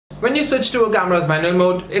When you switch to a camera's manual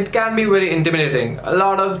mode, it can be very intimidating. A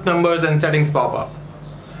lot of numbers and settings pop up.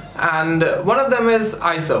 And one of them is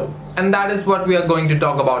ISO, and that is what we are going to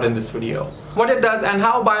talk about in this video. What it does and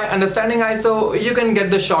how by understanding ISO you can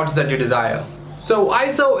get the shots that you desire. So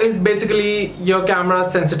ISO is basically your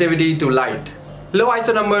camera's sensitivity to light. Low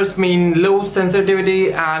ISO numbers mean low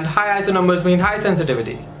sensitivity and high ISO numbers mean high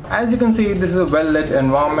sensitivity. As you can see, this is a well lit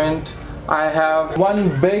environment. I have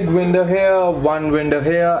one big window here, one window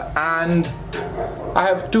here, and I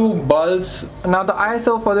have two bulbs. Now the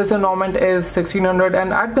ISO for this environment is 1600,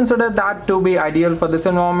 and I'd consider that to be ideal for this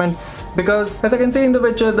environment because as I can see in the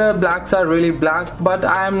picture, the blacks are really black, but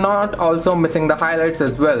I am not also missing the highlights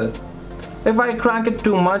as well. If I crank it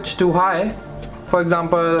too much, too high, for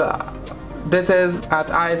example, this is at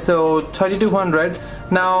ISO 3200,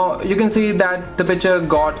 now you can see that the picture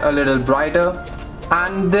got a little brighter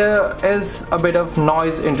and there is a bit of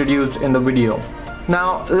noise introduced in the video.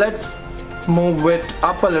 Now let's move it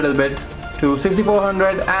up a little bit to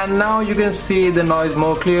 6400, and now you can see the noise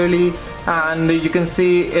more clearly and you can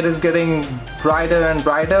see it is getting brighter and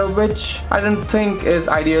brighter, which I don't think is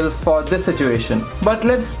ideal for this situation. But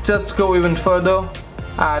let's just go even further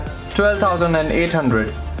at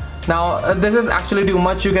 12,800. Now this is actually too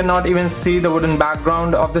much. You cannot even see the wooden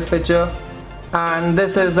background of this picture, and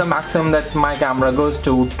this is the maximum that my camera goes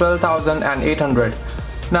to, 12,800.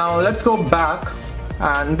 Now let's go back,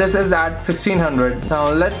 and this is at 1600.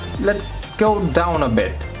 Now let's go down a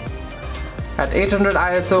bit. At 800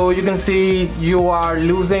 ISO you can see you are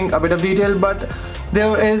losing a bit of detail, but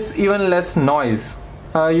there is even less noise.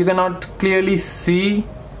 You cannot clearly see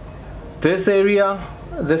this area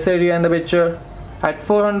in the picture. At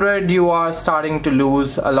 400 you are starting to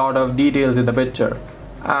lose a lot of details in the picture,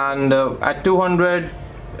 and at 200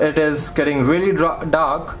 it is getting really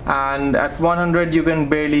dark, and at 100 you can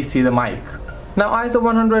barely see the mic. Now ISO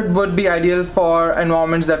 100 would be ideal for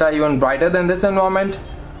environments that are even brighter than this environment,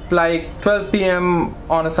 like 12 PM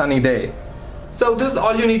on a sunny day. So this is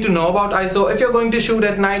all you need to know about ISO. If you're going to shoot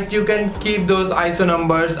at night, you can keep those ISO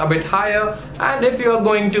numbers a bit higher, and if you're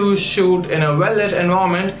going to shoot in a well-lit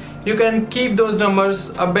environment, you can keep those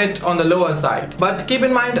numbers a bit on the lower side. But keep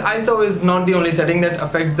in mind, ISO is not the only setting that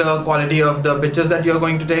affects the quality of the pictures that you're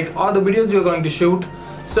going to take or the videos you're going to shoot.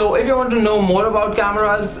 So if you want to know more about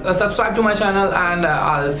cameras, subscribe to my channel, and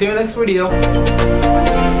I'll see you in the next video.